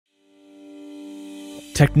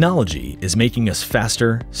Technology is making us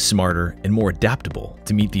faster, smarter, and more adaptable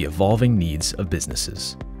to meet the evolving needs of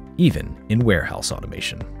businesses, even in warehouse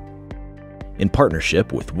automation. In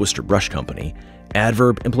partnership with Wooster Brush Company,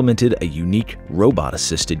 Addverb implemented a unique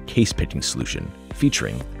robot-assisted case picking solution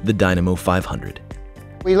featuring the Dynamo 500.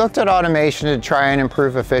 We looked at automation to try and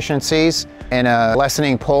improve efficiencies and a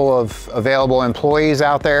lessening pool of available employees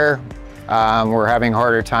out there. We're having a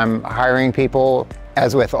harder time hiring people,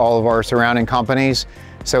 as with all of our surrounding companies.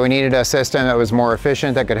 So we needed a system that was more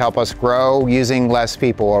efficient, that could help us grow using less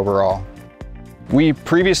people overall. We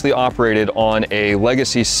previously operated on a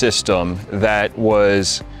legacy system that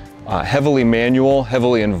was heavily manual,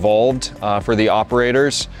 heavily involved for the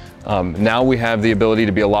operators. Now we have the ability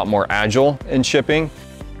to be a lot more agile in shipping.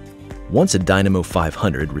 Once a Dynamo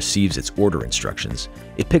 500 receives its order instructions,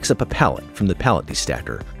 it picks up a pallet from the pallet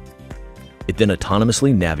destacker. It then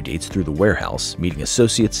autonomously navigates through the warehouse, meeting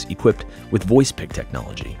associates equipped with voice pick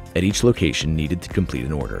technology at each location needed to complete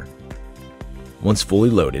an order. Once fully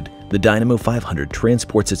loaded, the Dynamo 500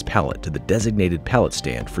 transports its pallet to the designated pallet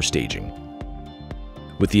stand for staging.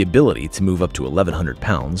 With the ability to move up to 1,100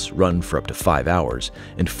 pounds, run for up to 5 hours,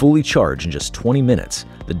 and fully charge in just 20 minutes,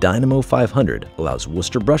 the Dynamo 500 allows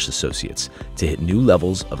Wooster Brush associates to hit new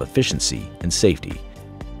levels of efficiency and safety.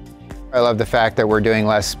 I love the fact that we're doing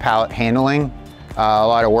less pallet handling, a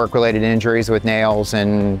lot of work-related injuries with nails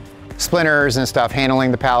and splinters and stuff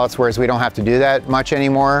handling the pallets, whereas we don't have to do that much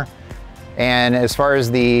anymore. And as far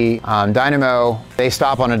as the Dynamo, they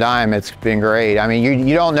stop on a dime. It's been great. I mean,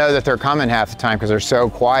 you don't know that they're coming half the time because they're so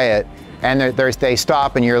quiet. And they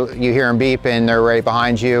stop and you hear them beep and they're right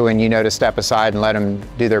behind you and you know to step aside and let them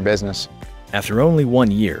do their business. After only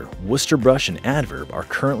 1 year, Wooster Brush and Addverb are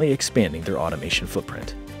currently expanding their automation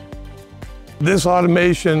footprint. This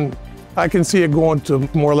automation, I can see it going to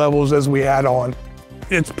more levels as we add on.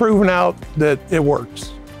 It's proven out that it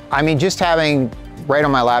works. I mean, just having right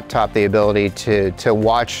on my laptop the ability to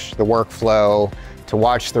watch the workflow, to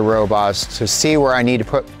watch the robots, to see where I need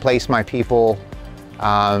to place my people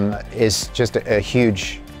is just a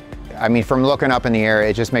huge, I mean, from looking up in the air,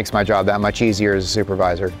 it just makes my job that much easier as a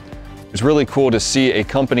supervisor. It's really cool to see a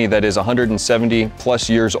company that is 170 plus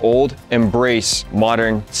years old embrace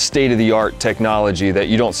modern state-of-the-art technology that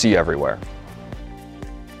you don't see everywhere.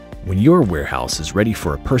 When your warehouse is ready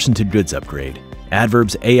for a person-to-goods upgrade,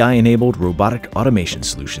 Addverb's AI-enabled robotic automation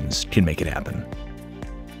solutions can make it happen.